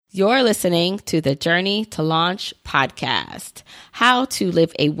You're listening to the Journey to Launch podcast, how to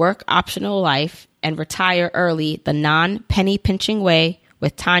live a work-optional life and retire early the non-penny pinching way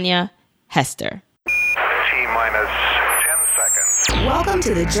with Tanya Hester. T-minus 10 seconds. Welcome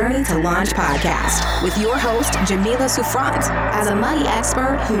to the Journey to Launch podcast with your host, Jamila Souffrant. As a money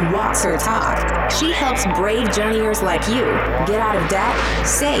expert who walks her talk, she helps brave journeyers like you get out of debt,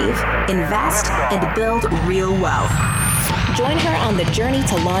 save, invest, and build real wealth. Join her on the journey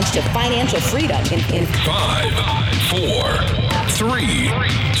to launch to financial freedom in 5, 4, 3,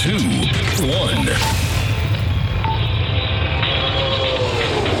 2, 1.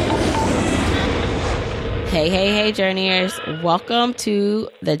 Hey, journeyers. Welcome to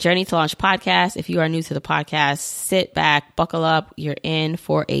the Journey to Launch podcast. If you are new to the podcast, sit back, buckle up. You're in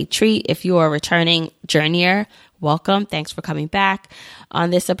for a treat. If you are a returning journeyer, welcome. Thanks for coming back. On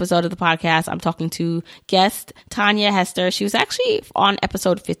this episode of the podcast, I'm talking to guest Tanya Hester. She was actually on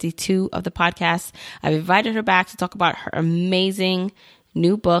episode 52 of the podcast. I've invited her back to talk about her amazing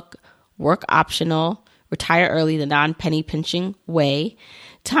new book, Work Optional, Retire Early, the Non-Penny Pinching Way.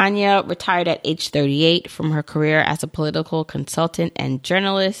 Tanya retired at age 38 from her career as a political consultant and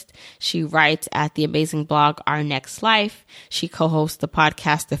journalist. She writes at the amazing blog Our Next Life. She co-hosts the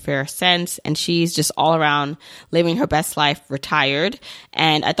podcast The Fair Sense, and she's just all around living her best life retired.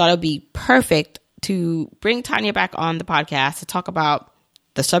 And I thought it would be perfect to bring Tanya back on the podcast to talk about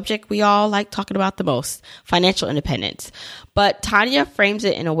the subject we all like talking about the most, financial independence. But Tanya frames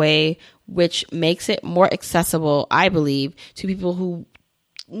it in a way which makes it more accessible, I believe, to people who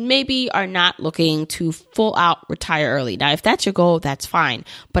maybe are not looking to full out retire early. Now, if that's your goal, that's fine.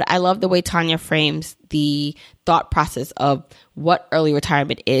 But I love the way Tanya frames the thought process of what early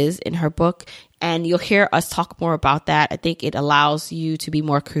retirement is in her book. And you'll hear us talk more about that. I think it allows you to be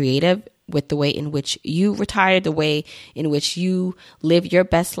more creative with the way in which you retire, the way in which you live your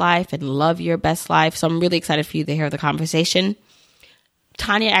best life and love your best life. So I'm really excited for you to hear the conversation.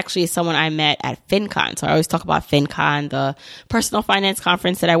 Tanya actually is someone I met at FinCon. So I always talk about FinCon, the personal finance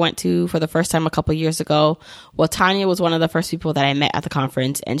conference that I went to for the first time a couple years ago. Well, Tanya was one of the first people that I met at the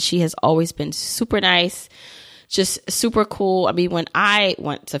conference, and she has always been super nice, just super cool. I mean, when I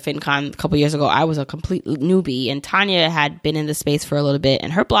went to FinCon a couple years ago, I was a complete newbie, and Tanya had been in the space for a little bit,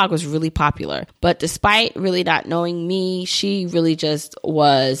 and her blog was really popular. But despite really not knowing me, she really just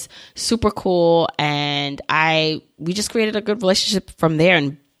was super cool, and we just created a good relationship from there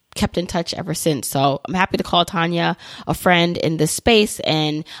and kept in touch ever since. So I'm happy to call Tanya a friend in this space,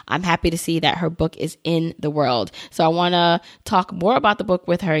 and I'm happy to see that her book is in the world. So I want to talk more about the book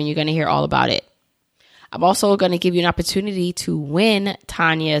with her, and you're going to hear all about it. I'm also going to give you an opportunity to win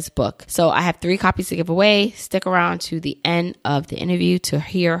Tanya's book. So I have 3 copies to give away. Stick around to the end of the interview to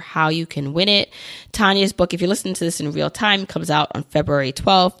hear how you can win it. Tanya's book, if you're listening to this in real time, comes out on February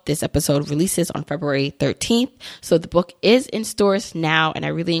 12th. This episode releases on February 13th. So the book is in stores now, and I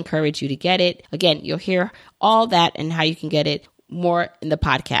really encourage you to get it. Again, you'll hear all that and how you can get it more in the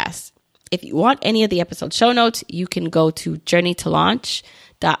podcast. If you want any of the episode show notes, you can go to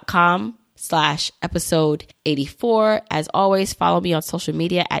journeytolaunch.com/episode 84. As always, follow me on social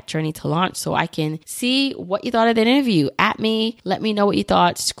media at Journey to Launch so I can see what you thought of the interview. At me, let me know what you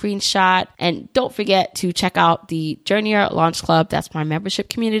thought, screenshot, and don't forget to check out the Journeyer Launch Club. That's my membership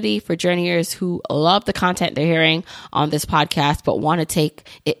community for journeyers who love the content they're hearing on this podcast but want to take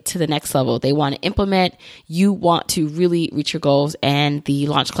it to the next level. They want to implement. You want to really reach your goals, and the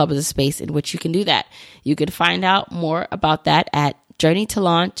Launch Club is a space in which you can do that. You can find out more about that at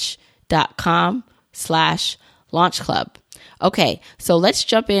journeytolaunch.com/launch club. Okay, so let's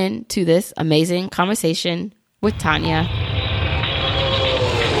jump into this amazing conversation with Tanya.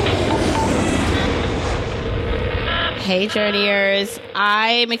 Hey, journeyers.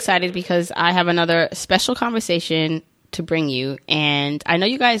 I'm excited because I have another special conversation to bring you. And I know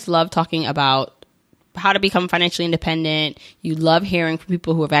you guys love talking about how to become financially independent. You love hearing from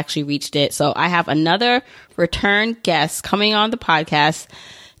people who have actually reached it. So I have another return guest coming on the podcast,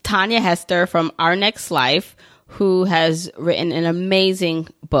 Tanya Hester from Our Next Life, who has written an amazing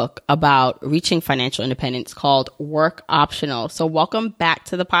book about reaching financial independence called Work Optional. So welcome back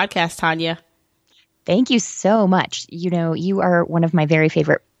to the podcast, Tanya. Thank you so much. You know, you are one of my very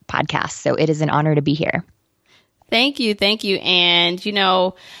favorite podcasts, so it is an honor to be here. Thank you. And, you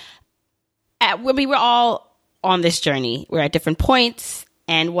know, we were all on this journey. We're at different points.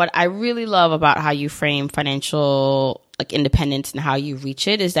 And what I really love about how you frame financial independence and how you reach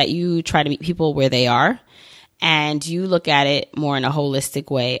it is that you try to meet people where they are. and you look at it more in a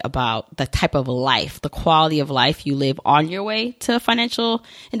holistic way about the type of life, the quality of life you live on your way to financial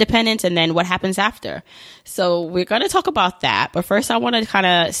independence, and then what happens after. So we're going to talk about that. But first, I want to kind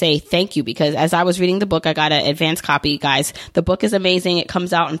of say thank you, because as I was reading the book, I got an advanced copy. Guys, the book is amazing. It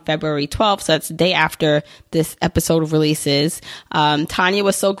comes out on February 12th. So that's the day after this episode releases. Tanya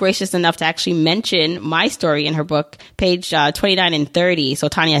was so gracious enough to actually mention my story in her book, page 29 and 30. So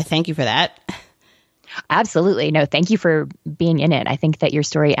Tanya, thank you for that. Absolutely. No, thank you for being in it. I think that your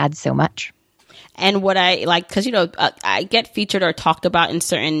story adds so much. And what I like, because, I get featured or talked about in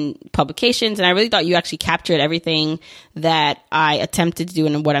certain publications, and I really thought you actually captured everything that I attempted to do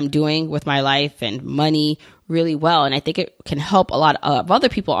and what I'm doing with my life and money really well. And I think it can help a lot of other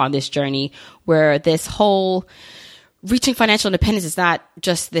people on this journey, where this whole reaching financial independence is not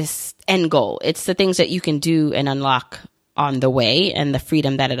just this end goal. It's the things that you can do and unlock on the way and the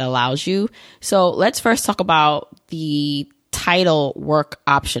freedom that it allows you. So let's first talk about the title work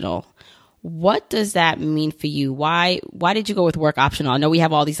optional. What does that mean for you? Why did you go with work optional? I know we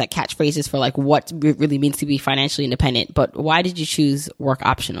have all these like catchphrases for like what it really means to be financially independent, but why did you choose work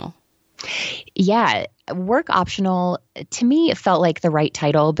optional? Yeah, work optional to me, it felt like the right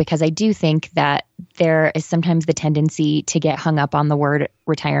title, because I do think that there is sometimes the tendency to get hung up on the word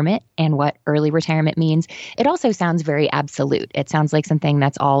retirement and what early retirement means. It also sounds very absolute. It sounds like something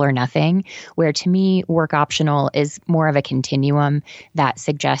that's all or nothing, where to me, work optional is more of a continuum that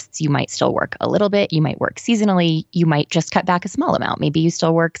suggests you might still work a little bit. You might work seasonally. You might just cut back a small amount. Maybe you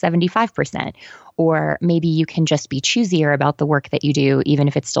still work 75%. Or maybe you can just be choosier about the work that you do, even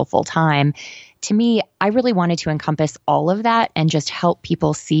if it's still full time. To me, I really wanted to encompass all of that and just help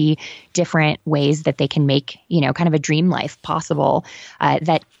people see different ways that they can make, kind of a dream life possible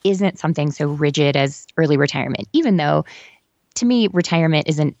that isn't something so rigid as early retirement, even though to me, retirement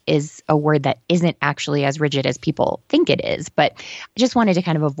is a word that isn't actually as rigid as people think it is. But I just wanted to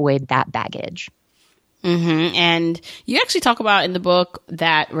kind of avoid that baggage. Mm-hmm. And you actually talk about in the book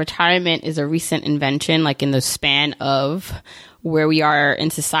that retirement is a recent invention, like in the span of where we are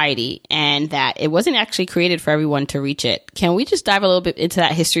in society, and that it wasn't actually created for everyone to reach it. Can we just dive a little bit into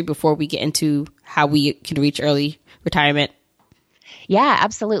that history before we get into how we can reach early retirement? Yeah,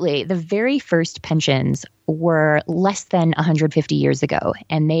 absolutely. The very first pensions were less than 150 years ago,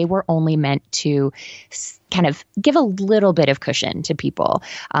 and they were only meant to kind of give a little bit of cushion to people.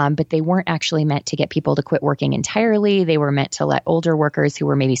 But they weren't actually meant to get people to quit working entirely. They were meant to let older workers who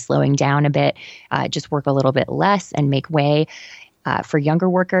were maybe slowing down a bit just work a little bit less and make way for younger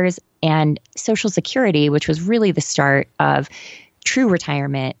workers. And Social Security, which was really the start of true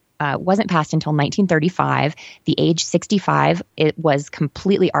retirement, wasn't passed until 1935. The age 65, it was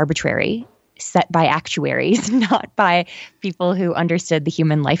completely arbitrary, set by actuaries, not by people who understood the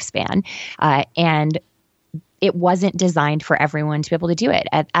human lifespan. And it wasn't designed for everyone to be able to do it.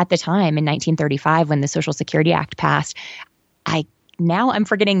 At the time in 1935, when the Social Security Act passed, I'm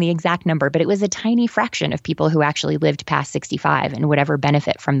forgetting the exact number, but it was a tiny fraction of people who actually lived past 65 and would ever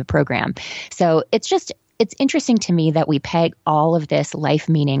benefit from the program. So it's interesting to me that we peg all of this life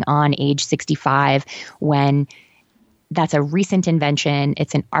meaning on age 65 when that's a recent invention.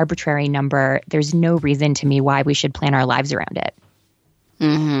 It's an arbitrary number. There's no reason to me why we should plan our lives around it.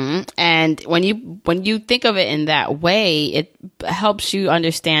 Mm-hmm. And when you think of it in that way, it helps you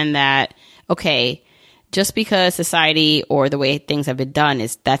understand that, okay, just because society or the way things have been done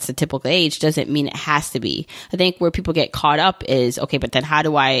that's the typical age doesn't mean it has to be. I think where people get caught up is, okay, but then how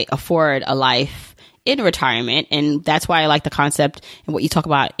do I afford a life in retirement? And that's why I like the concept and what you talk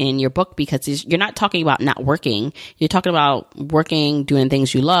about in your book, because you're not talking about not working. You're talking about working, doing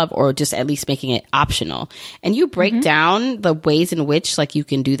things you love, or just at least making it optional. And you break down the ways in which like you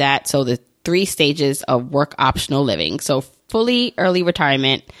can do that. So the 3 stages of work optional living. So fully early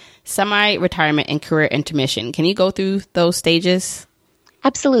retirement, semi-retirement, and career intermission. Can you go through those stages?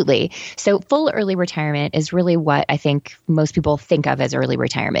 Absolutely. So full early retirement is really what I think most people think of as early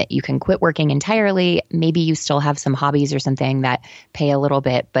retirement. You can quit working entirely. Maybe you still have some hobbies or something that pay a little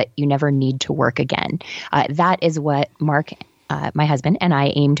bit, but you never need to work again. That is what Mark, my husband, and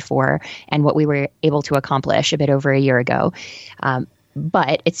I aimed for, and what we were able to accomplish a bit over a year ago.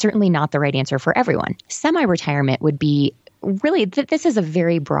 But it's certainly not the right answer for everyone. Semi-retirement would be really, this is a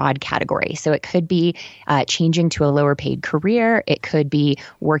very broad category. So it could be changing to a lower paid career. It could be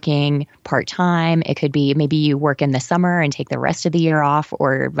working part-time. It could be maybe you work in the summer and take the rest of the year off,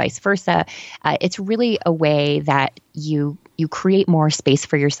 or vice versa. It's really a way that you you create more space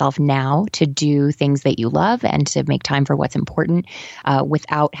for yourself now to do things that you love and to make time for what's important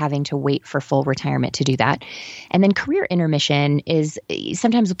without having to wait for full retirement to do that. And then career intermission is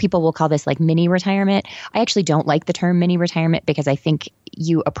sometimes people will call this like mini retirement. I actually don't like the term mini retirement because I think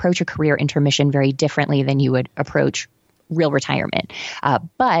you approach a career intermission very differently than you would approach real retirement.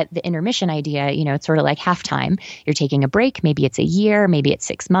 But the intermission idea, it's sort of like halftime. You're taking a break. Maybe it's a year, maybe it's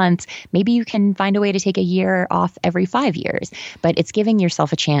 6 months. Maybe you can find a way to take a year off every 5 years. But it's giving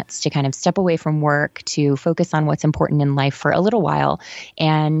yourself a chance to kind of step away from work, to focus on what's important in life for a little while,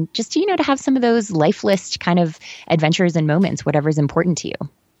 and just, to have some of those life list kind of adventures and moments, whatever's important to you.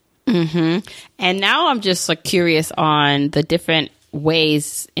 Mm-hmm. And now I'm just curious on the different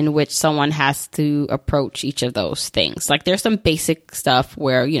ways in which someone has to approach each of those things. Like there's some basic stuff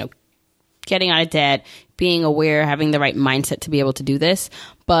where, getting out of debt, being aware, having the right mindset to be able to do this.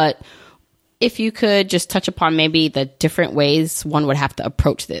 But if you could just touch upon maybe the different ways one would have to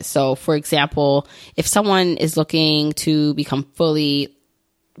approach this. So for example, if someone is looking to become fully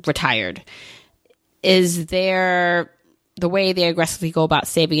retired, is there the way they aggressively go about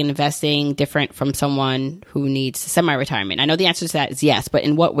saving and investing different from someone who needs semi-retirement? I know the answer to that is yes, but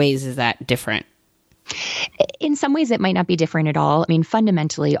in what ways is that different? In some ways, it might not be different at all. I mean,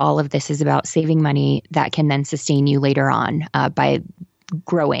 fundamentally, all of this is about saving money that can then sustain you later on by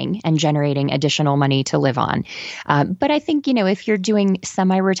growing and generating additional money to live on. But I think, if you're doing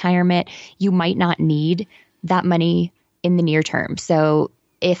semi-retirement, you might not need that money in the near term. So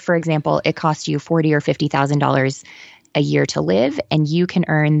if, for example, it costs you $40,000 or $50,000 a year to live, and you can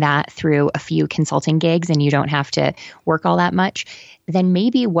earn that through a few consulting gigs and you don't have to work all that much, then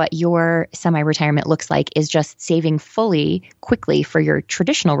maybe what your semi-retirement looks like is just saving fully quickly for your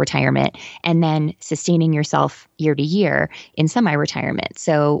traditional retirement and then sustaining yourself year to year in semi-retirement.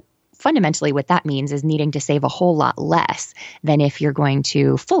 So fundamentally what that means is needing to save a whole lot less than if you're going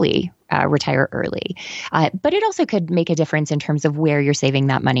to fully retire early. But it also could make a difference in terms of where you're saving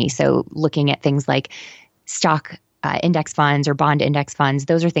that money. So looking at things like stock index funds or bond index funds,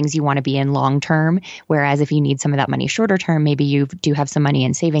 those are things you want to be in long term. Whereas if you need some of that money shorter term, maybe you do have some money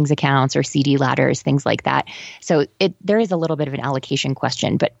in savings accounts or CD ladders, things like that. So there is a little bit of an allocation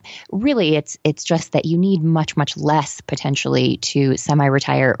question, but really it's just that you need much, much less potentially to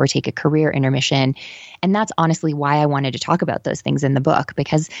semi-retire or take a career intermission. And that's honestly why I wanted to talk about those things in the book,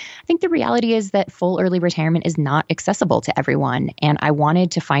 because I think the reality is that full early retirement is not accessible to everyone. And I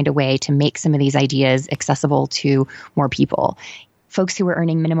wanted to find a way to make some of these ideas accessible to more people. Folks who are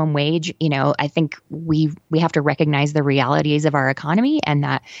earning minimum wage, I think we have to recognize the realities of our economy, and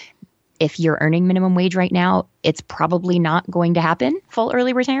that if you're earning minimum wage right now, it's probably not going to happen, full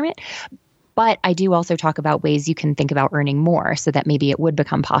early retirement. But I do also talk about ways you can think about earning more so that maybe it would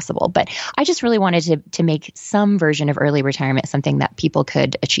become possible. But I just really wanted to make some version of early retirement something that people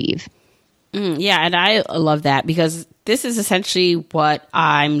could achieve. Yeah, and I love that, because this is essentially what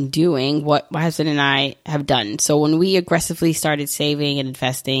I'm doing, what my husband and I have done. So when we aggressively started saving and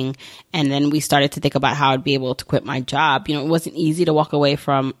investing, and then we started to think about how I'd be able to quit my job, it wasn't easy to walk away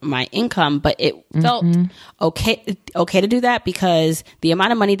from my income, but it felt okay to do that, because the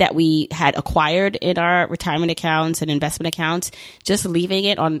amount of money that we had acquired in our retirement accounts and investment accounts, just leaving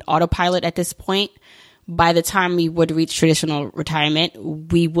it on autopilot at this point, by the time we would reach traditional retirement,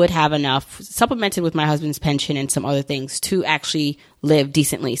 we would have enough, supplemented with my husband's pension and some other things, to actually live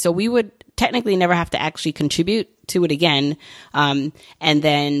decently. So we would technically never have to actually contribute to it again. And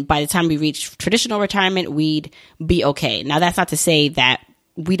then by the time we reach traditional retirement, we'd be okay. Now, that's not to say that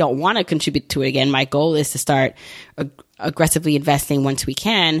we don't want to contribute to it again. My goal is to start aggressively investing once we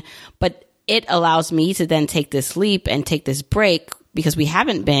can, but it allows me to then take this leap and take this break, because we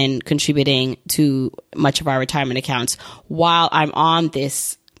haven't been contributing to much of our retirement accounts while I'm on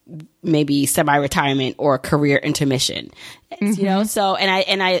this maybe semi-retirement or career intermission, So,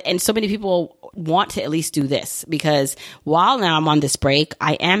 and so many people want to at least do this, because while now I'm on this break,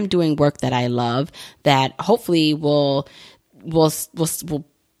 I am doing work that I love that hopefully will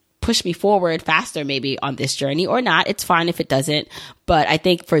push me forward faster maybe on this journey, or not. It's fine if it doesn't. But I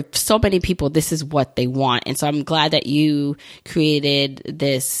think for so many people, this is what they want. And so I'm glad that you created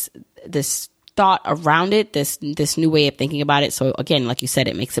this thought around it, this new way of thinking about it. So again, like you said,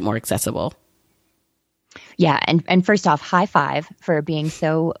 it makes it more accessible. Yeah. And first off, high five for being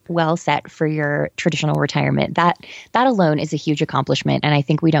so well set for your traditional retirement. That alone is a huge accomplishment. And I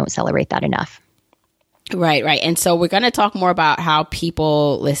think we don't celebrate that enough. Right. And so we're going to talk more about how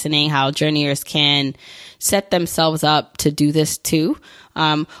people listening, how journeyers can set themselves up to do this too.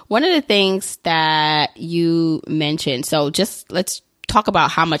 One of the things that you mentioned, so just let's talk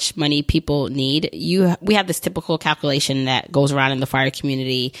about how much money people need, we have this typical calculation that goes around in the fire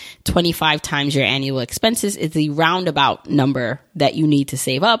community. 25 times your annual expenses is the roundabout number that you need to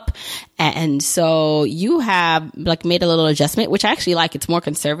save up. And so you have like made a little adjustment, which I actually like. It's more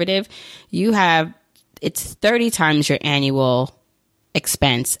conservative. It's 30 times your annual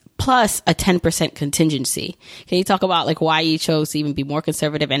expense plus a 10% contingency. Can you talk about like why you chose to even be more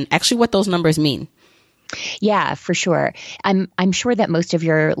conservative and actually what those numbers mean? Yeah, for sure. I'm sure that most of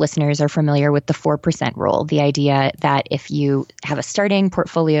your listeners are familiar with the 4% rule, the idea that if you have a starting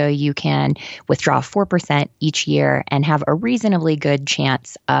portfolio, you can withdraw 4% each year and have a reasonably good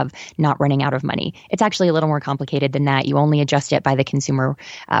chance of not running out of money. It's actually a little more complicated than that. You only adjust it by the consumer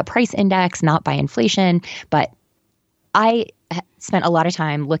price index, not by inflation. But I spent a lot of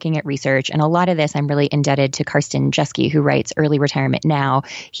time looking at research, and a lot of this I'm really indebted to Karsten Jeske, who writes Early Retirement Now.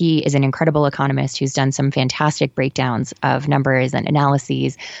 He is an incredible economist who's done some fantastic breakdowns of numbers and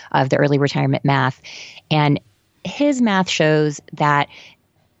analyses of the early retirement math. And his math shows that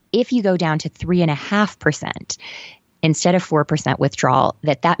if you go down to 3.5%, instead of 4% withdrawal,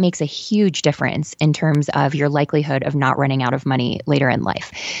 that makes a huge difference in terms of your likelihood of not running out of money later in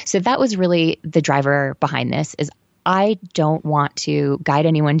life. So that was really the driver behind this. Is I don't want to guide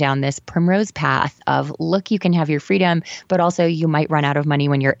anyone down this primrose path of, look, you can have your freedom, but also you might run out of money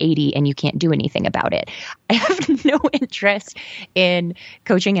when you're 80 and you can't do anything about it. I have no interest in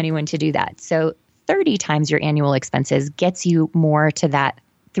coaching anyone to do that. So 30 times your annual expenses gets you more to that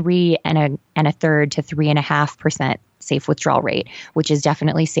 3.33% to 3.5% safe withdrawal rate, which is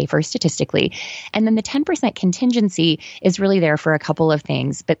definitely safer statistically. And then the 10% contingency is really there for a couple of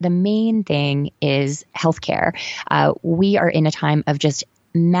things. But the main thing is healthcare. We are in a time of just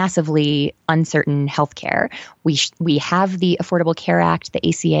massively uncertain healthcare. We have the Affordable Care Act, the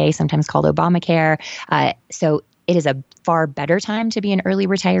ACA, sometimes called Obamacare. So it is a far better time to be an early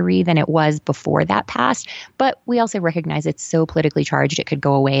retiree than it was before that passed. But we also recognize it's so politically charged, it could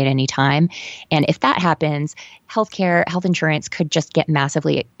go away at any time. And if that happens, healthcare, health insurance could just get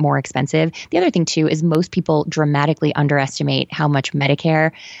massively more expensive. The other thing, too, is most people dramatically underestimate how much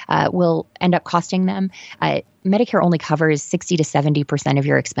Medicare will end up costing them. Medicare only covers 60 to 70% of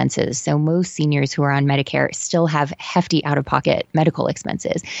your expenses. So most seniors who are on Medicare still have hefty out-of-pocket medical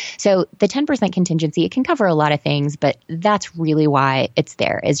expenses. So the 10% contingency, it can cover a lot of things, but that's really why it's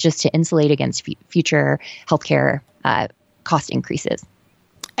there, is just to insulate against future healthcare cost increases.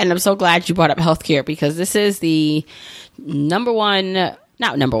 And I'm so glad you brought up healthcare, because this is the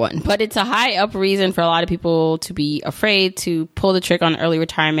not number one, but it's a high up reason for a lot of people to be afraid to pull the trigger on early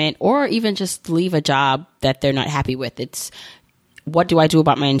retirement or even just leave a job that they're not happy with. It's, what do I do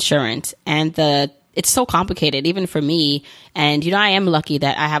about my insurance? And it's so complicated, even for me. And, I am lucky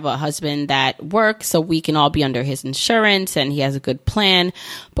that I have a husband that works, so we can all be under his insurance and he has a good plan.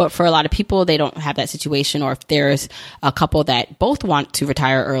 But for a lot of people, they don't have that situation. Or if there's a couple that both want to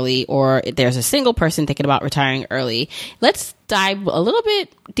retire early, or there's a single person thinking about retiring early. Let's dive a little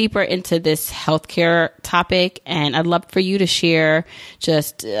bit deeper into this healthcare topic. And I'd love for you to share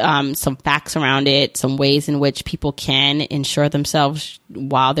just some facts around it, some ways in which people can insure themselves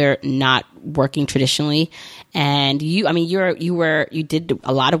while they're not working traditionally. And you did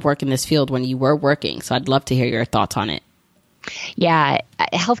a lot of work in this field when you were working. So I'd love to hear your thoughts on it. Yeah,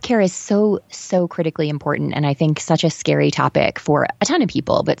 healthcare is so critically important, and I think such a scary topic for a ton of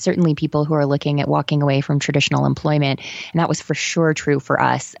people, but certainly people who are looking at walking away from traditional employment. And that was for sure true for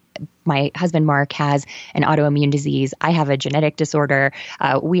us. My husband, Mark, has an autoimmune disease. I have a genetic disorder.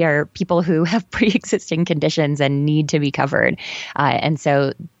 We are people who have pre-existing conditions and need to be covered. And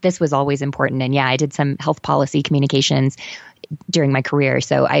so this was always important. And yeah, I did some health policy communications during my career.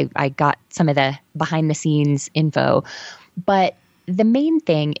 So I got some of the behind the scenes info. But the main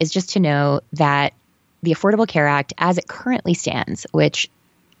thing is just to know that the Affordable Care Act, as it currently stands, which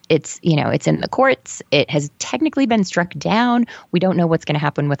it's in the courts, it has technically been struck down. We don't know what's going to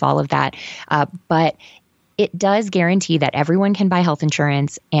happen with all of that. But it does guarantee that everyone can buy health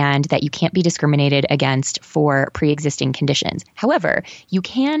insurance and that you can't be discriminated against for pre-existing conditions. However, you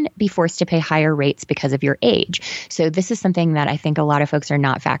can be forced to pay higher rates because of your age. So this is something that I think a lot of folks are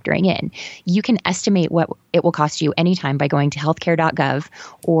not factoring in. You can estimate what it will cost you anytime by going to healthcare.gov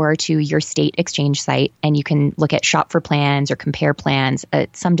or to your state exchange site, and you can look at shop for plans or compare plans,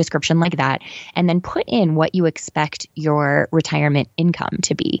 some description like that, and then put in what you expect your retirement income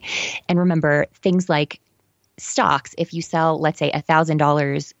to be. And remember, things like stocks, if you sell, let's say,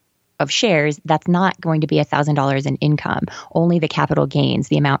 $1,000 of shares, that's not going to be $1,000 in income. Only the capital gains,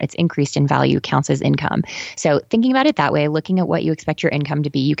 the amount it's increased in value, counts as income. So thinking about it that way, looking at what you expect your income to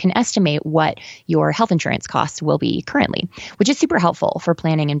be, you can estimate what your health insurance costs will be currently, which is super helpful for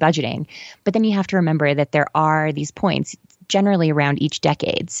planning and budgeting. But then you have to remember that there are these points generally around each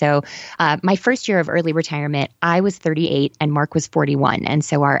decade. So my first year of early retirement, I was 38 and Mark was 41. And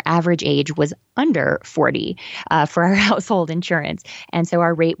so our average age was under 40 for our household insurance. And so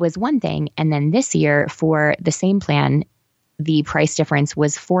our rate was one thing. And then this year for the same plan, the price difference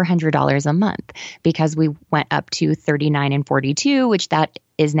was $400 a month because we went up to 39 and 42, which that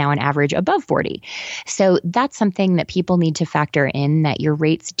is now an average above 40. So that's something that people need to factor in, that your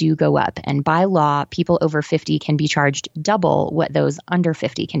rates do go up. And by law, people over 50 can be charged double what those under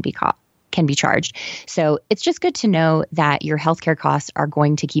 50 can be charged. So it's just good to know that your healthcare costs are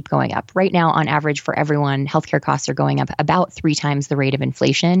going to keep going up. Right now, on average for everyone, healthcare costs are going up about 3 times the rate of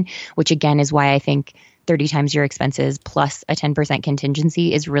inflation, which again is why I think 30 times your expenses plus a 10%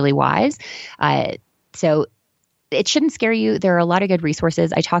 contingency is really wise. So it shouldn't scare you. There are a lot of good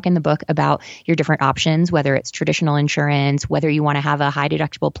resources. I talk in the book about your different options, whether it's traditional insurance, whether you want to have a high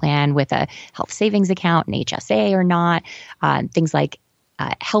deductible plan with a health savings account, an HSA or not, things like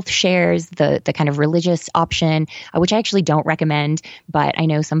health shares, the kind of religious option, which I actually don't recommend, but I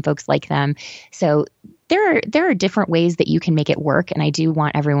know some folks like them. So there are different ways that you can make it work. And I do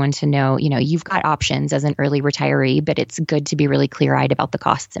want everyone to know, you've got options as an early retiree, but it's good to be really clear-eyed about the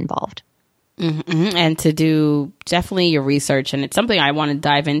costs involved. Mm-hmm. And to do definitely your research. And it's something I want to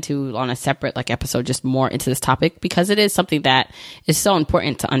dive into on a separate episode, just more into this topic, because it is something that is so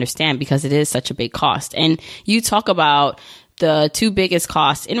important to understand because it is such a big cost. And you talk about the 2 biggest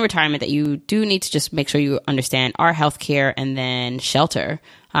costs in retirement that you do need to just make sure you understand are healthcare and then shelter,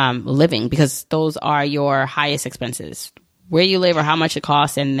 living, because those are your highest expenses. Where you live or how much it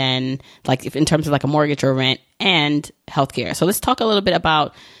costs, and then if in terms of a mortgage or rent and healthcare. So let's talk a little bit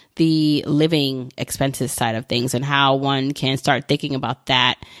about the living expenses side of things and how one can start thinking about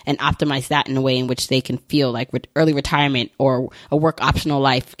that and optimize that in a way in which they can feel like early retirement or a work optional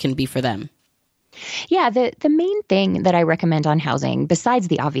life can be for them. Yeah, the main thing that I recommend on housing, besides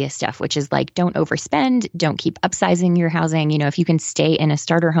the obvious stuff, which is don't overspend, don't keep upsizing your housing. If you can stay in a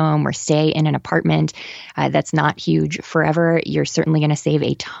starter home or stay in an apartment that's not huge forever, you're certainly going to save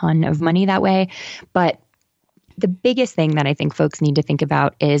a ton of money that way. But the biggest thing that I think folks need to think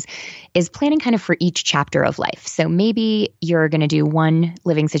about is planning kind of for each chapter of life. So maybe you're going to do one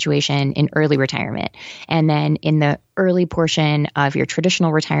living situation in early retirement, and then in the early portion of your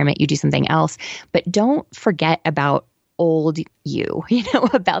traditional retirement, you do something else. But don't forget about old you,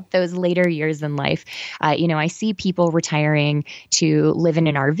 about those later years in life. I see people retiring to live in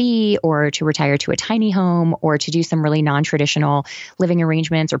an RV or to retire to a tiny home or to do some really non-traditional living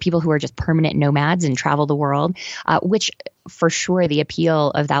arrangements, or people who are just permanent nomads and travel the world, which for sure the appeal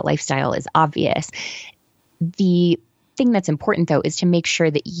of that lifestyle is obvious. The thing that's important, though, is to make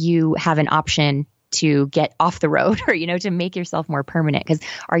sure that you have an option to get off the road or, to make yourself more permanent. Because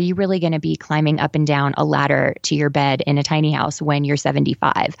are you really going to be climbing up and down a ladder to your bed in a tiny house when you're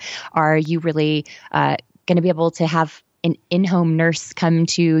 75? Are you really going to be able to have an in-home nurse come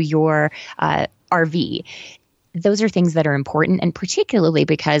to your RV? Those are things that are important. And particularly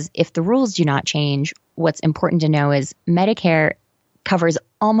because if the rules do not change, what's important to know is Medicare covers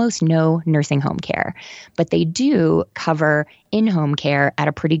almost no nursing home care, but they do cover in-home care at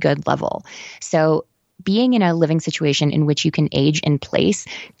a pretty good level. So being in a living situation in which you can age in place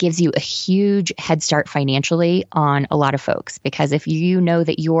gives you a huge head start financially on a lot of folks, because if you know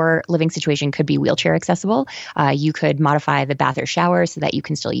that your living situation could be wheelchair accessible, you could modify the bath or shower so that you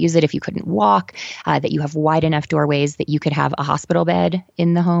can still use it if you couldn't walk, that you have wide enough doorways that you could have a hospital bed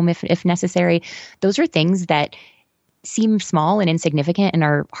in the home if necessary. Those are things that seem small and insignificant and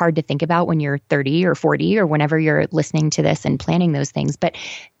are hard to think about when you're 30 or 40 or whenever you're listening to this and planning those things. But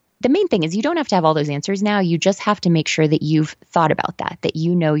the main thing is you don't have to have all those answers now. You just have to make sure that you've thought about that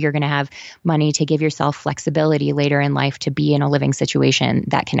you're going to have money to give yourself flexibility later in life to be in a living situation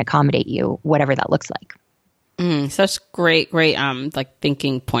that can accommodate you, whatever that looks like. Such great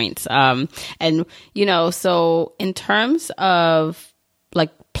thinking points. And so in terms of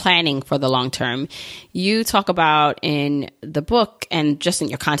planning for the long term, you talk about in the book and just in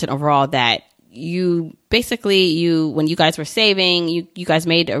your content overall that you basically, when you guys were saving, you guys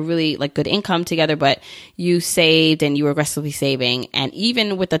made a really good income together, but you saved and you were aggressively saving. And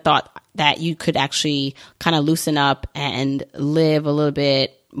even with the thought that you could actually kind of loosen up and live a little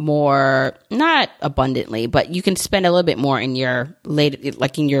bit more, not abundantly, but you can spend a little bit more in your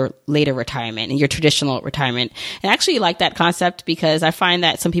later retirement, in your traditional retirement. And I actually like that concept because I find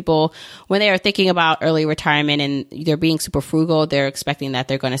that some people, when they are thinking about early retirement and they're being super frugal, they're expecting that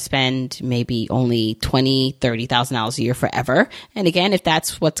they're going to spend maybe only $20,000, $30,000 a year forever. And again, if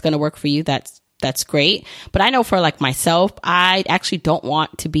that's what's going to work for you, that's great. But I know for like myself, I actually don't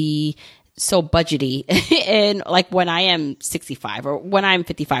want to be so budgety and like when I am 65 or when I'm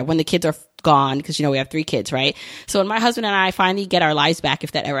 55, when the kids are gone, because we have 3 kids, right? So when my husband and I finally get our lives back,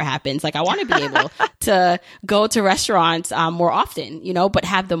 if that ever happens, like I want to be able to go to restaurants more often, but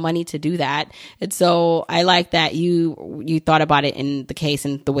have the money to do that. And so I like that you thought about it in the case,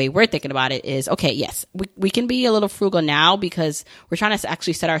 and the way we're thinking about it is, okay, yes, we can be a little frugal now because we're trying to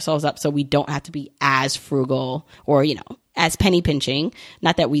actually set ourselves up so we don't have to be as frugal or, as penny pinching.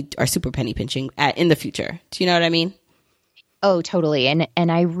 Not that we are super penny pinching in the future. Do you know what I mean? Oh, totally.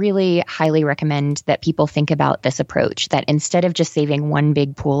 And I really highly recommend that people think about this approach, that instead of just saving one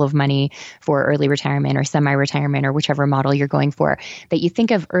big pool of money for early retirement or semi-retirement or whichever model you're going for, that you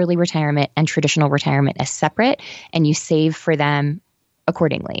think of early retirement and traditional retirement as separate and you save for them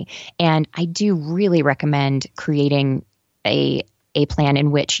accordingly. And I do really recommend creating a plan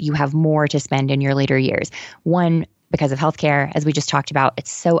in which you have more to spend in your later years. One, because of healthcare, as we just talked about, it's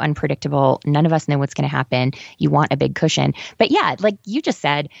so unpredictable. None of us know what's going to happen. You want a big cushion. But yeah, like you just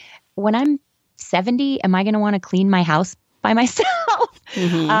said, when I'm 70, am I going to want to clean my house by myself?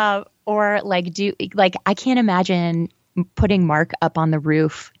 Mm-hmm. I can't imagine putting Mark up on the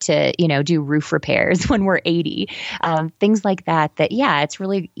roof to, do roof repairs when we're 80. Things like that, yeah, it's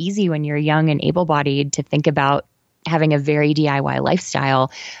really easy when you're young and able-bodied to think about having a very DIY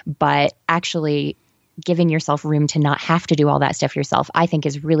lifestyle, but actually giving yourself room to not have to do all that stuff yourself, I think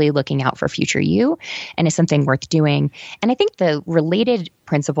is really looking out for future you and is something worth doing. And I think the related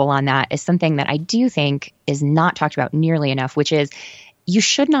principle on that is something that I do think is not talked about nearly enough, which is you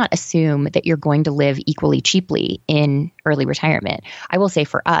should not assume that you're going to live equally cheaply in early retirement. I will say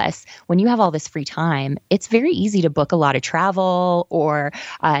for us, when you have all this free time, it's very easy to book a lot of travel or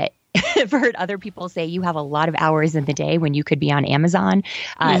I've heard other people say you have a lot of hours in the day when you could be on Amazon.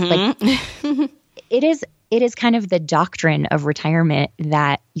 It is kind of the doctrine of retirement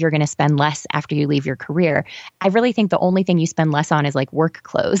that you're going to spend less after you leave your career. I really think the only thing you spend less on is like work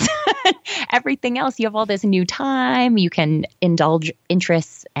clothes. Everything else, you have all this new time. You can indulge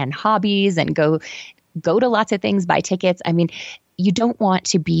interests and hobbies and go to lots of things, buy tickets. I mean, you don't want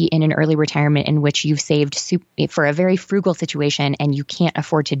to be in an early retirement in which you've saved for a very frugal situation and you can't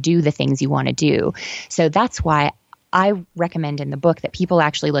afford to do the things you want to do. So that's why I recommend in the book that people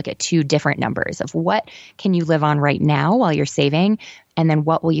actually look at 2 different numbers of what can you live on right now while you're saving, and then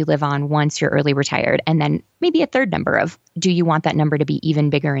what will you live on once you're early retired, and then maybe a third number of do you want that number to be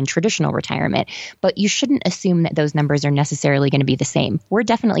even bigger in traditional retirement. But you shouldn't assume that those numbers are necessarily going to be the same. We're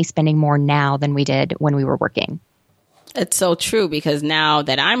definitely spending more now than we did when we were working. It's so true, because now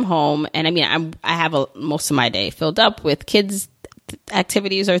that I'm home, and I mean, I have most of my day filled up with kids'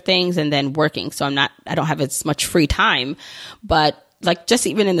 activities or things and then working. So I don't have as much free time, but like just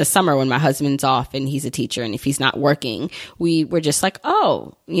even in the summer when my husband's off and he's a teacher and if he's not working, we're just like,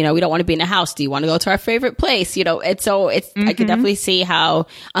 oh, we don't want to be in the house. Do you want to go to our favorite place? And so I could definitely see how,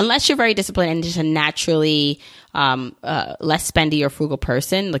 unless you're very disciplined and just a naturally less spendy or frugal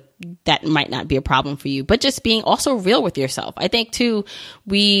person, like that might not be a problem for you. But just being also real with yourself. I think too,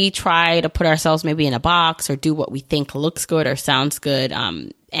 we try to put ourselves maybe in a box or do what we think looks good or sounds good.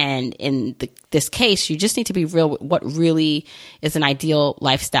 And in this case, you just need to be real with what really is an ideal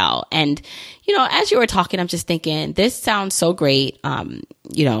lifestyle. And, as you were talking, I'm just thinking, this sounds so great.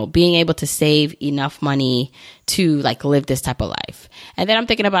 Being able to save enough money to like live this type of life. And then I'm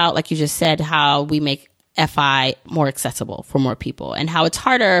thinking about, like you just said, how we make FI more accessible for more people and how it's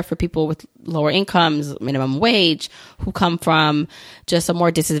harder for people with lower incomes, minimum wage, who come from just a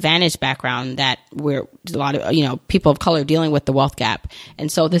more disadvantaged background, that we're a lot of, people of color dealing with the wealth gap.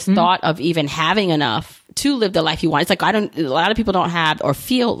 And so this thought of even having enough to live the life you want, it's like, a lot of people don't have or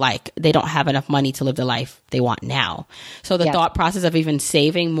feel like they don't have enough money to live the life they want now. So the thought process of even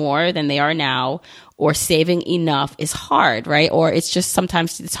saving more than they are now or saving enough is hard, right? Or it's just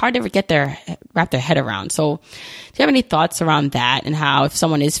sometimes it's hard to wrap their head around. So do you have any thoughts around that and how if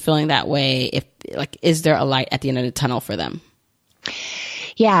someone is feeling that way, is there a light at the end of the tunnel for them?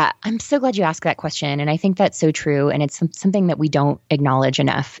 Yeah, I'm so glad you asked that question. And I think that's so true. And it's something that we don't acknowledge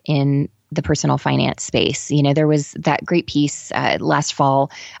enough in the personal finance space. You know, there was that great piece last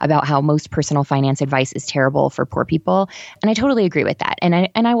fall about how most personal finance advice is terrible for poor people. And I totally agree with that. And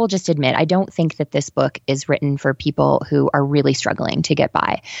I will just admit, I don't think that this book is written for people who are really struggling to get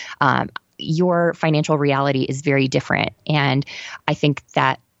by. Your financial reality is very different. And I think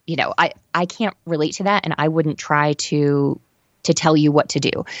that, you know, I can't relate to that, and I wouldn't try to tell you what to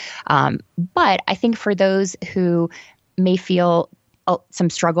do. But I think for those who may feel some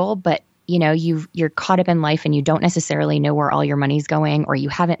struggle, but you know, you're caught up in life and you don't necessarily know where all your money's going, or you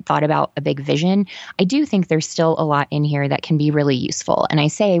haven't thought about a big vision, I do think there's still a lot in here that can be really useful. And I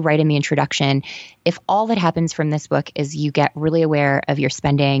say right in the introduction, if all that happens from this book is you get really aware of your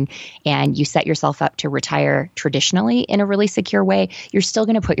spending and you set yourself up to retire traditionally in a really secure way, you're still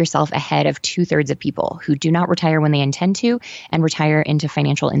going to put yourself ahead of 2/3 of people who do not retire when they intend to and retire into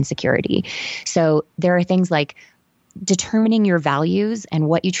financial insecurity. So there are things like determining your values and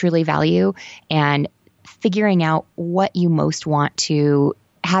what you truly value, and figuring out what you most want to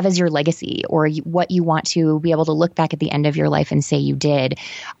have as your legacy, or what you want to be able to look back at the end of your life and say you did.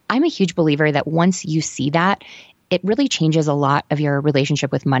 I'm a huge believer that once you see that, it really changes a lot of your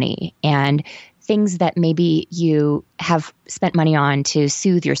relationship with money, and things that maybe you have spent money on to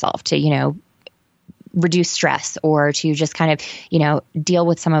soothe yourself, to, you know, reduce stress, or to just kind of, you know, deal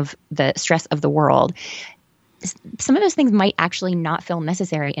with some of the stress of the world. Some of those things might actually not feel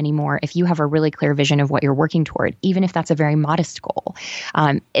necessary anymore if you have a really clear vision of what you're working toward, even if that's a very modest goal.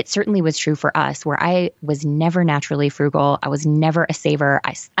 It certainly was true for us, where I was never naturally frugal. I was never a saver.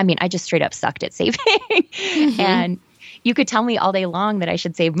 I mean, I just straight up sucked at saving. And you could tell me all day long that I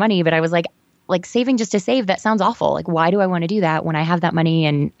should save money, but I was like saving just to save, that sounds awful. Like, why do I want to do that when I have that money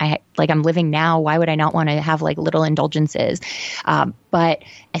and I'm living now? Why would I not want to have like little indulgences? But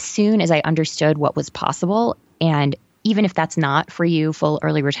as soon as I understood what was possible, and even if that's not for you full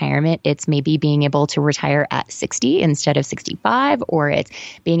early retirement, it's maybe being able to retire at 60 instead of 65, or it's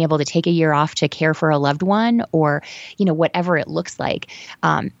being able to take a year off to care for a loved one, or, you know, whatever it looks like.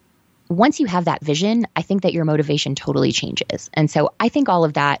 Once you have that vision, I think that your motivation totally changes. And so I think all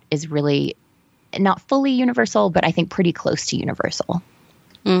of that is really not fully universal, but I think pretty close to universal.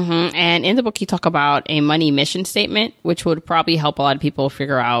 Mm-hmm. And in the book, you talk about a money mission statement, which would probably help a lot of people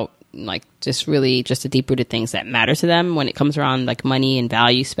figure out like just the deep-rooted things that matter to them when it comes around like money and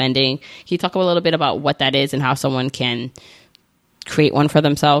value spending. Can you talk a little bit about what that is and how someone can create one for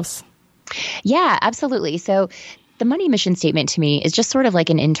themselves? Yeah, absolutely. So the money mission statement to me is just sort of like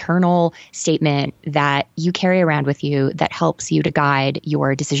an internal statement that you carry around with you that helps you to guide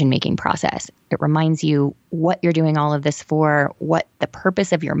your decision-making process. It reminds you what you're doing all of this for, what the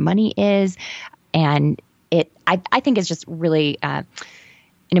purpose of your money is, and I think it's just really an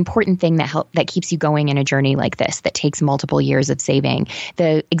important thing that keeps you going in a journey like this that takes multiple years of saving.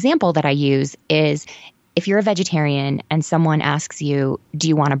 The example that I use is, if you're a vegetarian and someone asks you, do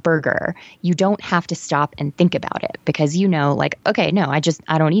you want a burger? You don't have to stop and think about it, because you know, like, okay, no, I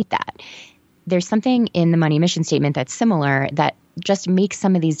don't eat that. There's something in the money mission statement that's similar that just makes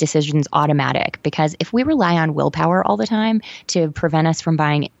some of these decisions automatic, because if we rely on willpower all the time to prevent us from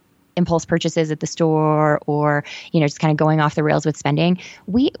buying impulse purchases at the store, or, you know, just kind of going off the rails with spending,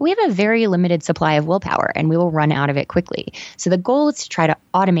 we have a very limited supply of willpower, and we will run out of it quickly. So the goal is to try to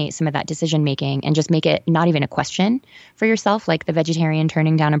automate some of that decision making and just make it not even a question for yourself, like the vegetarian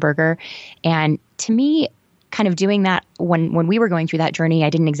turning down a burger. And to me, kind of doing that when we were going through that journey, I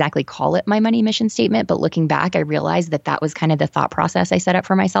didn't exactly call it my money mission statement, but looking back, I realized that was kind of the thought process I set up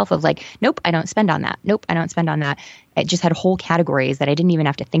for myself of like, nope, I don't spend on that. Nope, I don't spend on that. It just had whole categories that I didn't even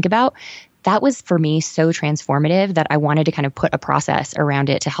have to think about. That was for me so transformative that I wanted to kind of put a process around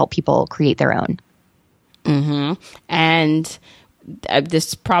it to help people create their own. Mm-hmm. And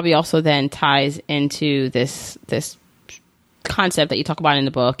this probably also then ties into this concept that you talk about in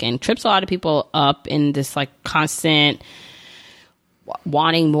the book, and trips a lot of people up in this like constant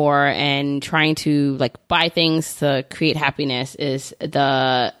wanting more and trying to like buy things to create happiness, is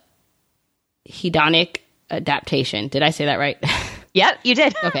the hedonic adaptation. Did I say that right? Yep, you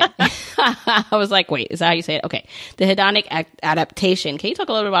did. Okay. I was like, wait, is that how you say it? Okay. The hedonic adaptation. Can you talk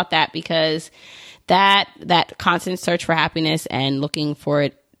a little bit about that? Because that constant search for happiness and looking for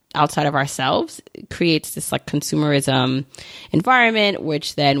it outside of ourselves creates this like consumerism environment,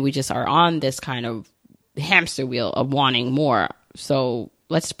 which then we just are on this kind of hamster wheel of wanting more. So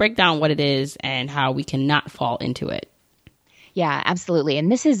let's break down what it is and how we cannot fall into it. Yeah, absolutely. And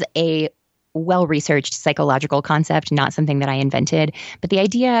this is a well-researched psychological concept, not something that I invented. But the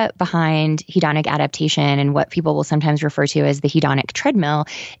idea behind hedonic adaptation and what people will sometimes refer to as the hedonic treadmill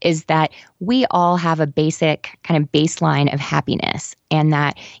is that we all have a basic kind of baseline of happiness, and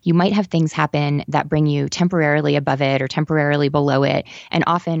that you might have things happen that bring you temporarily above it or temporarily below it. And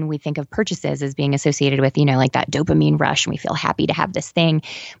often we think of purchases as being associated with, like that dopamine rush, and we feel happy to have this thing.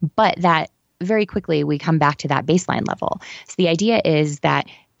 But that very quickly we come back to that baseline level. So the idea is that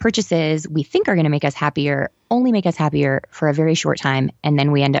purchases we think are going to make us happier only make us happier for a very short time, and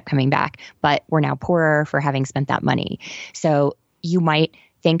then we end up coming back. But we're now poorer for having spent that money. So you might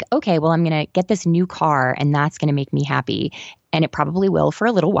think, okay, well, I'm going to get this new car and that's going to make me happy. And it probably will for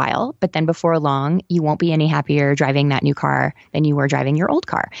a little while, but then before long, you won't be any happier driving that new car than you were driving your old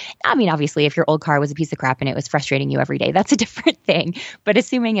car. I mean, obviously, if your old car was a piece of crap and it was frustrating you every day, that's a different thing. But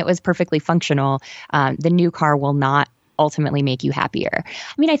assuming it was perfectly functional, the new car will not ultimately make you happier.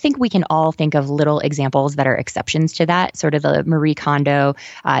 I mean, I think we can all think of little examples that are exceptions to that, sort of the Marie Kondo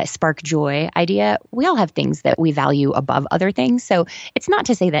spark joy idea. We all have things that we value above other things. So it's not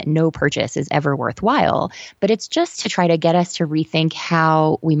to say that no purchase is ever worthwhile, but it's just to try to get us to rethink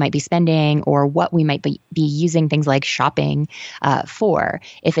how we might be spending or what we might be using things like shopping for.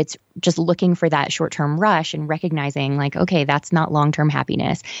 If it's just looking for that short-term rush and recognizing like, okay, that's not long-term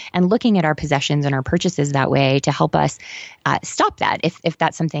happiness, and looking at our possessions and our purchases that way to help us stop that. If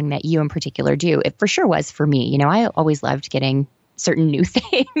that's something that you in particular do, it for sure was for me. I always loved getting certain new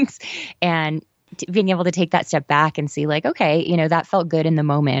things and being able to take that step back and see like, okay, that felt good in the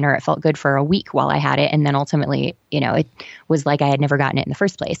moment, or it felt good for a week while I had it. And then ultimately, it was like I had never gotten it in the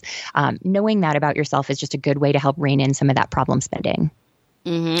first place. Knowing that about yourself is just a good way to help rein in some of that problem spending.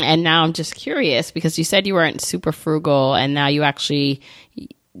 Mm-hmm. And now I'm just curious because you said you weren't super frugal and now you actually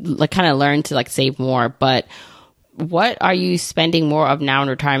kind of learned to save more. But what are you spending more of now in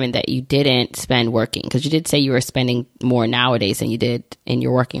retirement that you didn't spend working? Because you did say you were spending more nowadays than you did in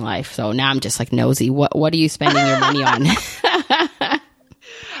your working life. So now I'm just nosy. What are you spending your money on?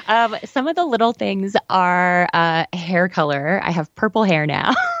 Some of the little things are hair color. I have purple hair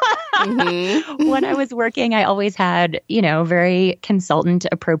now. Mm-hmm. When I was working, I always had, very consultant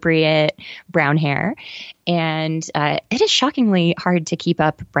appropriate brown hair. And it is shockingly hard to keep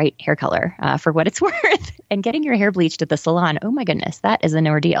up bright hair color for what it's worth. And getting your hair bleached at the salon, oh my goodness, that is an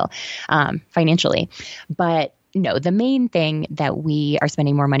ordeal financially. But no, the main thing that we are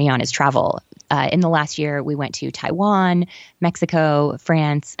spending more money on is travel. In the last year, we went to Taiwan, Mexico,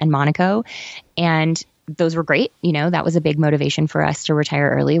 France, and Monaco. And those were great. That was a big motivation for us to retire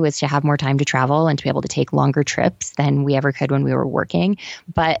early, was to have more time to travel and to be able to take longer trips than we ever could when we were working.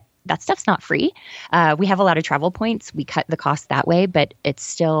 But that stuff's not free. We have a lot of travel points. We cut the cost that way, but it's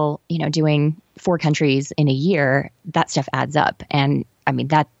still, doing 4 countries in a year, that stuff adds up. And I mean,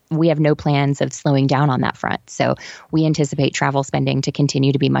 that we have no plans of slowing down on that front. So we anticipate travel spending to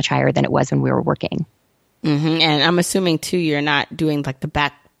continue to be much higher than it was when we were working. Mm-hmm. And I'm assuming too, you're not doing the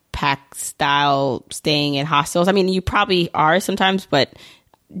backpack style staying in hostels. I mean, you probably are sometimes, but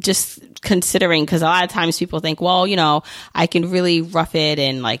just considering, because a lot of times people think, well, I can really rough it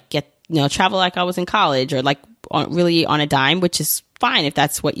and get, travel like I was in college, or really on a dime, which is fine if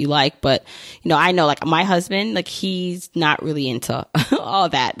that's what you like. But, I know my husband, he's not really into all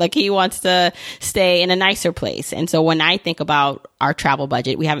that. He wants to stay in a nicer place. And so when I think about our travel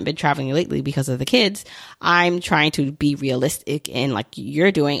budget, we haven't been traveling lately because of the kids. I'm trying to be realistic and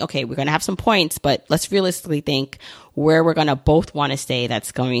you're doing, okay, we're going to have some points, but let's realistically think where we're going to both want to stay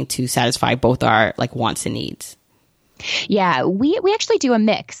that's going to satisfy both our wants and needs. Yeah, we actually do a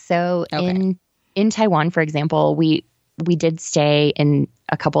mix. So okay. In Taiwan, for example, we did stay in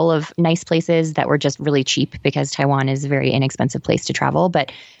a couple of nice places that were just really cheap because Taiwan is a very inexpensive place to travel.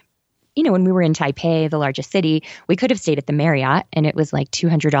 But, when we were in Taipei, the largest city, we could have stayed at the Marriott and it was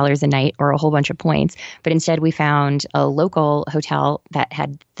 $200 a night or a whole bunch of points. But instead we found a local hotel that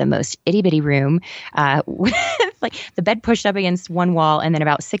had the most itty bitty room with the bed pushed up against one wall and then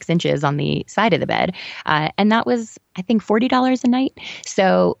about 6 inches on the side of the bed. And that was, I think, $40 a night.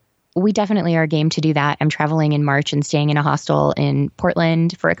 So we definitely are game to do that. I'm traveling in March and staying in a hostel in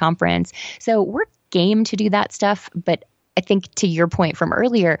Portland for a conference. So we're game to do that stuff. But I think to your point from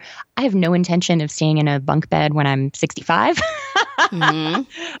earlier, I have no intention of staying in a bunk bed when I'm 65 mm-hmm.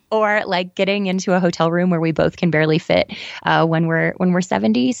 or getting into a hotel room where we both can barely fit when we're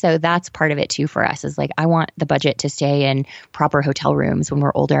 70. So that's part of it too for us is I want the budget to stay in proper hotel rooms when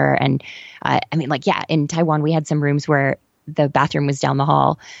we're older. And in Taiwan, we had some rooms where the bathroom was down the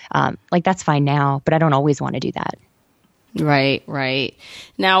hall. That's fine now, but I don't always want to do that. Right.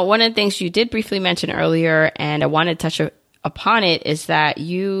 Now, one of the things you did briefly mention earlier, and I want to touch upon it is that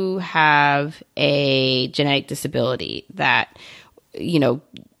you have a genetic disability that, you know,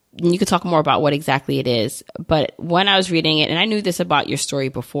 you could talk more about what exactly it is. But when I was reading it, and I knew this about your story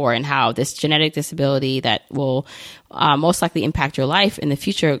before, and how this genetic disability that will most likely impact your life in the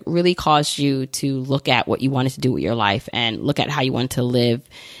future really caused you to look at what you wanted to do with your life and look at how you wanted to live.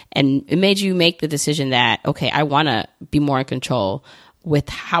 And it made you make the decision that, okay, I want to be more in control with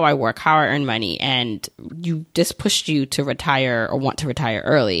how I work, how I earn money. And you just pushed you to retire or want to retire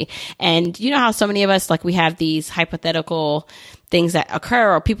early. And you know how so many of us, like, we have these hypothetical things that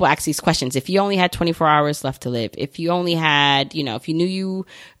occur, or people ask these questions. If you only had 24 hours left to live, if you only had, you know, if you knew you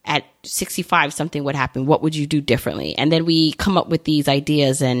at 65 something would happen, what would you do differently? And then we come up with these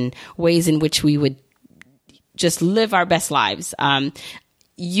ideas and ways in which we would just live our best lives.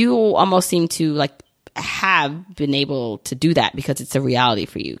 You almost seem to like have been able to do that because it's a reality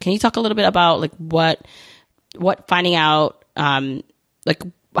for you. Can you talk a little bit about like what finding out, like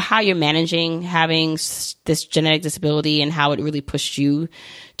how you're managing having this genetic disability and how it really pushed you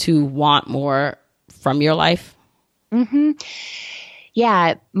to want more from your life? Mm-hmm.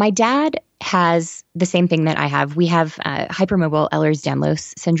 Yeah. My dad has the same thing that I have. We have hypermobile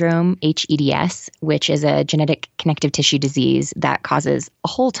Ehlers-Danlos syndrome, HEDS, which is a genetic connective tissue disease that causes a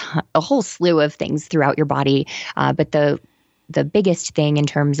whole slew of things throughout your body. But the biggest thing in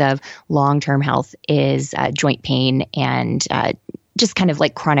terms of long-term health is joint pain and just kind of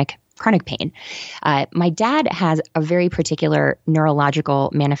like chronic pain. My dad has a very particular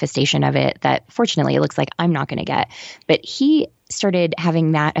neurological manifestation of it that fortunately it looks like I'm not going to get. But he started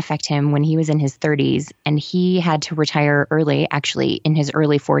having that affect him when he was in his 30s, and he had to retire early, actually in his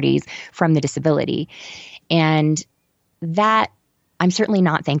early 40s, from the disability. And that, I'm certainly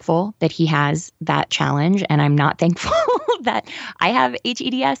not thankful that he has that challenge, and I'm not thankful that I have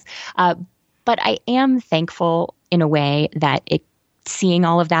HEDS. But I am thankful in a way that seeing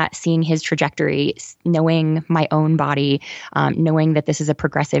all of that, seeing his trajectory, knowing my own body, knowing that this is a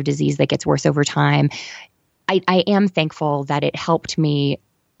progressive disease that gets worse over time, I am thankful that it helped me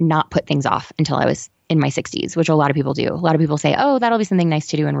not put things off until I was in my 60s, which a lot of people do. A lot of people say, oh, that'll be something nice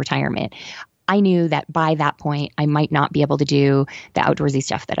to do in retirement. I knew that by that point, I might not be able to do the outdoorsy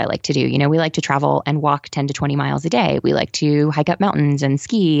stuff that I like to do. You know, we like to travel and walk 10 to 20 miles a day. We like to hike up mountains and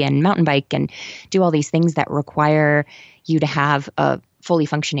ski and mountain bike and do all these things that require you to have a fully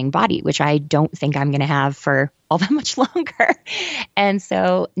functioning body, which I don't think I'm going to have for all that much longer. And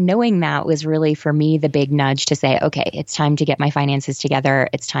so knowing that was really for me the big nudge to say, okay, it's time to get my finances together.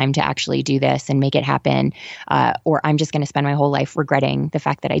 It's time to actually do this and make it happen. Or I'm just going to spend my whole life regretting the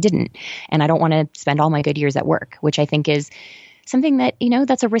fact that I didn't. And I don't want to spend all my good years at work, which I think is something that, you know,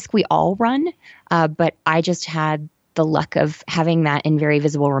 that's a risk we all run. But I just had the luck of having that in very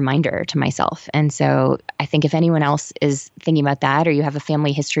visible reminder to myself. And so I think if anyone else is thinking about that, or you have a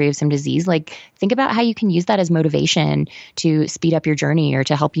family history of some disease, like think about how you can use that as motivation to speed up your journey or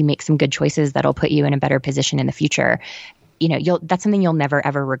to help you make some good choices that'll put you in a better position in the future. You know, that's something you'll never,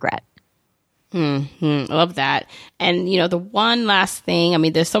 ever regret. I love that. And, you know, the one last thing, I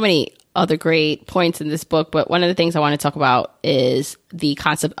mean, there's so many other great points in this book, but one of the things I want to talk about is the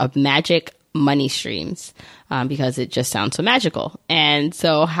concept of magic money streams, because it just sounds so magical. And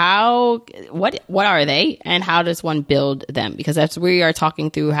so what are they, and how does one build them? Because as we are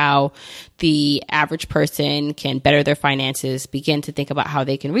talking through how the average person can better their finances, begin to think about how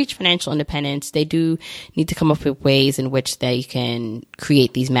they can reach financial independence, they do need to come up with ways in which they can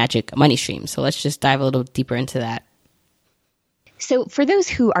create these magic money streams. So let's just dive a little deeper into that. So for those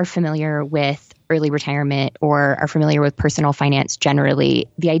who are familiar with early retirement or are familiar with personal finance generally,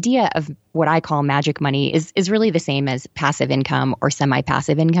 the idea of what I call magic money is really the same as passive income or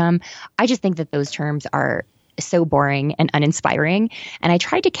semi-passive income. I just think that those terms are so boring and uninspiring. And I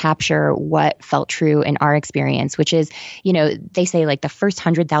tried to capture what felt true in our experience, which is, you know, they say like the first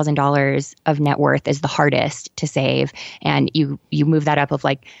 $100,000 of net worth is the hardest to save. And you move that up of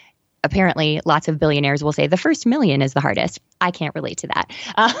like, apparently lots of billionaires will say the first million is the hardest. I can't relate to that.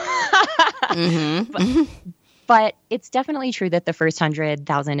 But it's definitely true that the first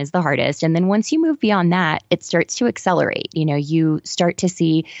 100,000 is the hardest. And then once you move beyond that, it starts to accelerate. You know, you start to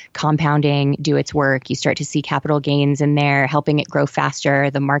see compounding do its work. You start to see capital gains in there, helping it grow faster.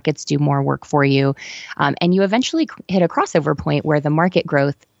 The markets do more work for you. And you eventually hit a crossover point where the market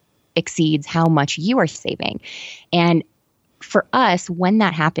growth exceeds how much you are saving. And for us, when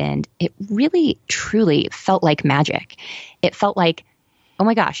that happened, it really, truly felt like magic. It felt like, oh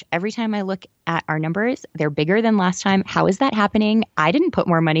my gosh, every time I look at our numbers, they're bigger than last time. How is that happening? I didn't put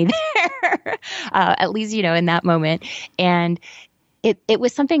more money there, at least, you know, in that moment. And it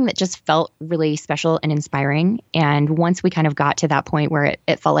was something that just felt really special and inspiring. And once we kind of got to that point where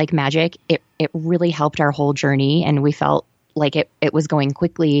it felt like magic, it really helped our whole journey. And we felt like it was going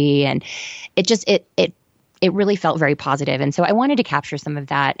quickly, and it really felt very positive. And so I wanted to capture some of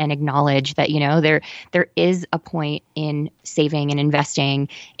that and acknowledge that, there is a point in saving and investing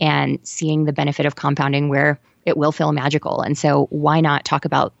and seeing the benefit of compounding where it will feel magical. And so why not talk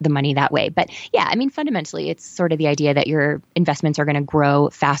about the money that way? But yeah, I mean, fundamentally, it's sort of the idea that your investments are going to grow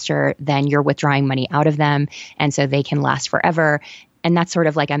faster than you're withdrawing money out of them. And so they can last forever. And that's sort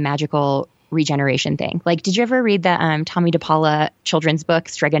of like a magical regeneration thing. Like, did you ever read the Tommy DePaula children's book,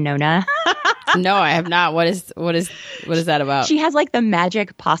 Strega Nona? No, I have not. What is that about? She has like the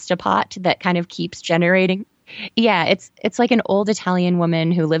magic pasta pot that kind of keeps generating. Yeah, it's like an old Italian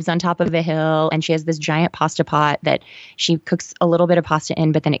woman who lives on top of a hill, and she has this giant pasta pot that she cooks a little bit of pasta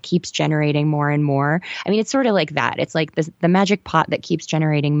in, but then it keeps generating more and more. I mean, it's sort of like that. It's like the magic pot that keeps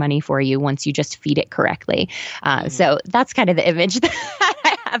generating money for you once you just feed it correctly. So that's kind of the image that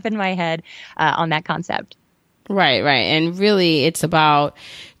I have in my head on that concept. Right. And really, it's about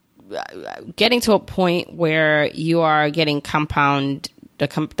getting to a point where you are getting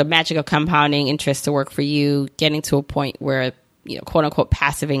the magic of compounding interest to work for you, getting to a point where, quote unquote,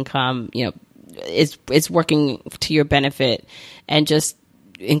 passive income, is working to your benefit and just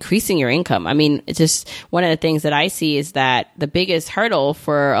increasing your income. I mean, it's just one of the things that I see is that the biggest hurdle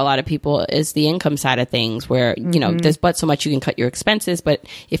for a lot of people is the income side of things where, there's but so much you can cut your expenses. But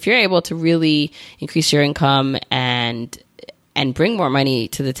if you're able to really increase your income and bring more money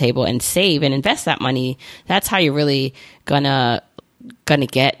to the table and save and invest that money, that's how you're really gonna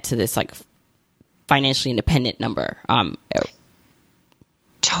get to this like financially independent number.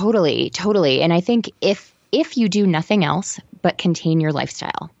 Totally. And I think if you do nothing else but contain your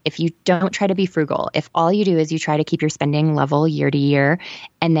lifestyle, if you don't try to be frugal, if all you do is you try to keep your spending level year to year,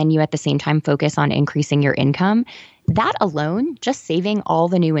 and then you at the same time focus on increasing your income, that alone, just saving all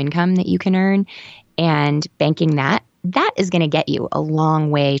the new income that you can earn and banking that is going to get you a long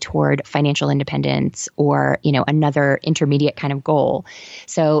way toward financial independence or, another intermediate kind of goal.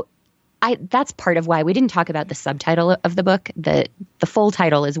 So that's part of why we didn't talk about the subtitle of the book. The full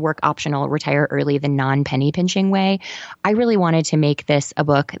title is Work Optional, Retire Early, the Non-Penny Pinching Way. I really wanted to make this a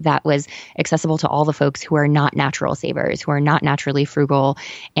book that was accessible to all the folks who are not natural savers, who are not naturally frugal.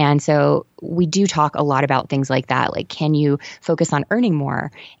 And so we do talk a lot about things like that. Like, can you focus on earning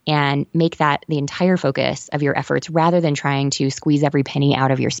more and make that the entire focus of your efforts rather than trying to squeeze every penny out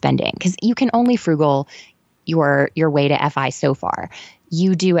of your spending? Because you can only frugal your way to FI so far.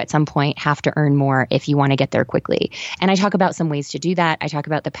 You do at some point have to earn more if you want to get there quickly. And I talk about some ways to do that. I talk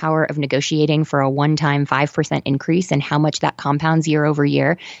about the power of negotiating for a one-time 5% increase and how much that compounds year over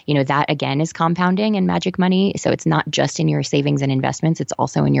year. That again is compounding and magic money. So it's not just in your savings and investments, it's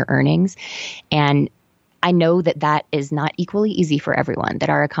also in your earnings. And I know that is not equally easy for everyone, that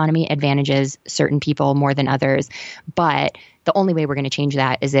our economy advantages certain people more than others. But the only way we're going to change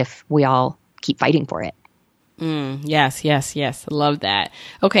that is if we all keep fighting for it. Yes. Love that.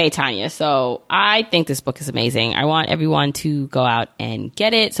 Okay, Tanya. So I think this book is amazing. I want everyone to go out and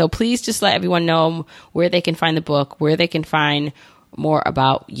get it. So please just let everyone know where they can find the book, where they can find more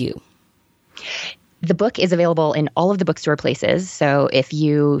about you. The book is available in all of the bookstore places. So if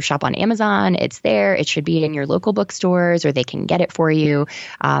you shop on Amazon, it's there. It should be in your local bookstores, or they can get it for you.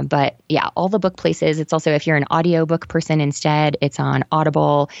 But yeah, all the book places. It's also, if you're an audiobook person instead, it's on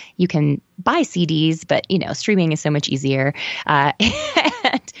Audible. You can buy CDs, but streaming is so much easier.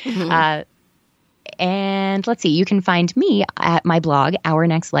 And let's see, you can find me at my blog,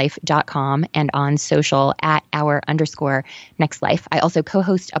 ournextlife.com, and on social at @our_nextlife. I also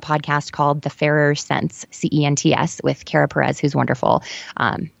co-host a podcast called The Fairer Cents, CENTS, with Kara Perez, who's wonderful.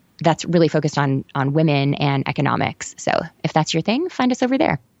 That's really focused on women and economics. So if that's your thing, find us over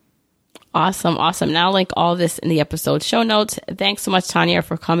there. Awesome. Now I'll link all this in the episode show notes. Thanks so much, Tanya,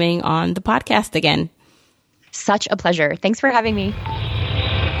 for coming on the podcast again. Such a pleasure. Thanks for having me.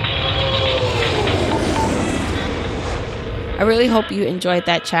 I really hope you enjoyed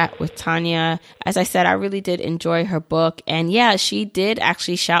that chat with Tanya. As I said, I really did enjoy her book. And yeah, she did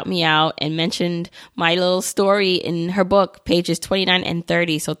actually shout me out and mentioned my little story in her book, pages 29 and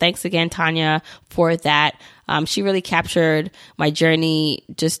 30. So thanks again, Tanya, for that. She really captured my journey.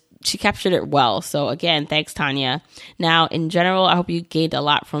 She captured it well. So again, thanks, Tanya. Now, in general, I hope you gained a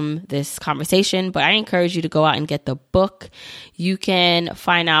lot from this conversation, but I encourage you to go out and get the book. You can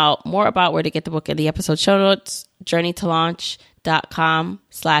find out more about where to get the book in the episode show notes,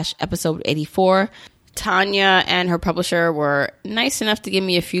 journeytolaunch.com/episode 84. Tanya and her publisher were nice enough to give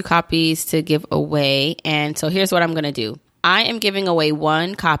me a few copies to give away. And so here's what I'm going to do. I am giving away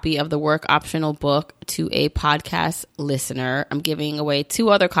 1 copy of the Work Optional book to a podcast listener. I'm giving away 2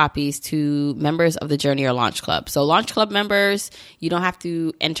 other copies to members of the Journeyer Launch Club. So Launch Club members, you don't have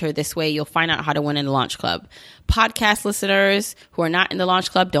to enter this way. You'll find out how to win in the Launch Club. Podcast listeners who are not in the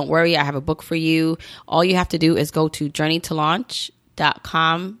Launch Club, don't worry. I have a book for you. All you have to do is go to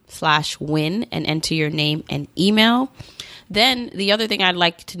journeytolaunch.com/win and enter your name and email. Then the other thing I'd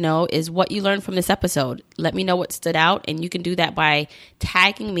like to know is what you learned from this episode. Let me know what stood out, and you can do that by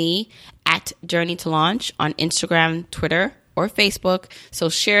tagging me at Journey to Launch on Instagram, Twitter, or Facebook. So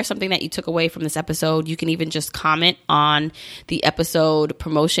share something that you took away from this episode. You can even just comment on the episode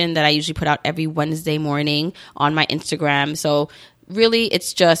promotion that I usually put out every Wednesday morning on my Instagram. So really,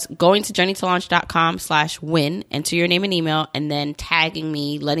 it's just going to journeytolaunch.com/win, enter your name and email, and then tagging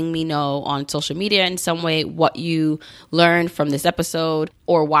me, letting me know on social media in some way what you learned from this episode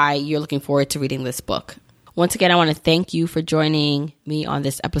or why you're looking forward to reading this book. Once again, I want to thank you for joining me on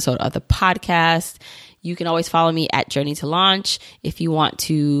this episode of the podcast. You can always follow me at Journey to Launch. If you want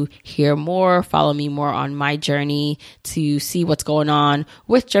to hear more, follow me more on my journey to see what's going on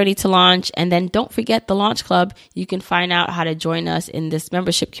with Journey to Launch. And then don't forget the Launch Club. You can find out how to join us in this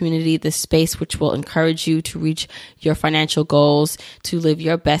membership community, this space which will encourage you to reach your financial goals, to live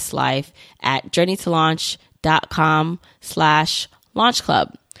your best life at journeytolaunch.com/launch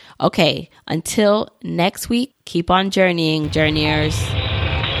club. Okay, until next week, keep on journeying, journeyers.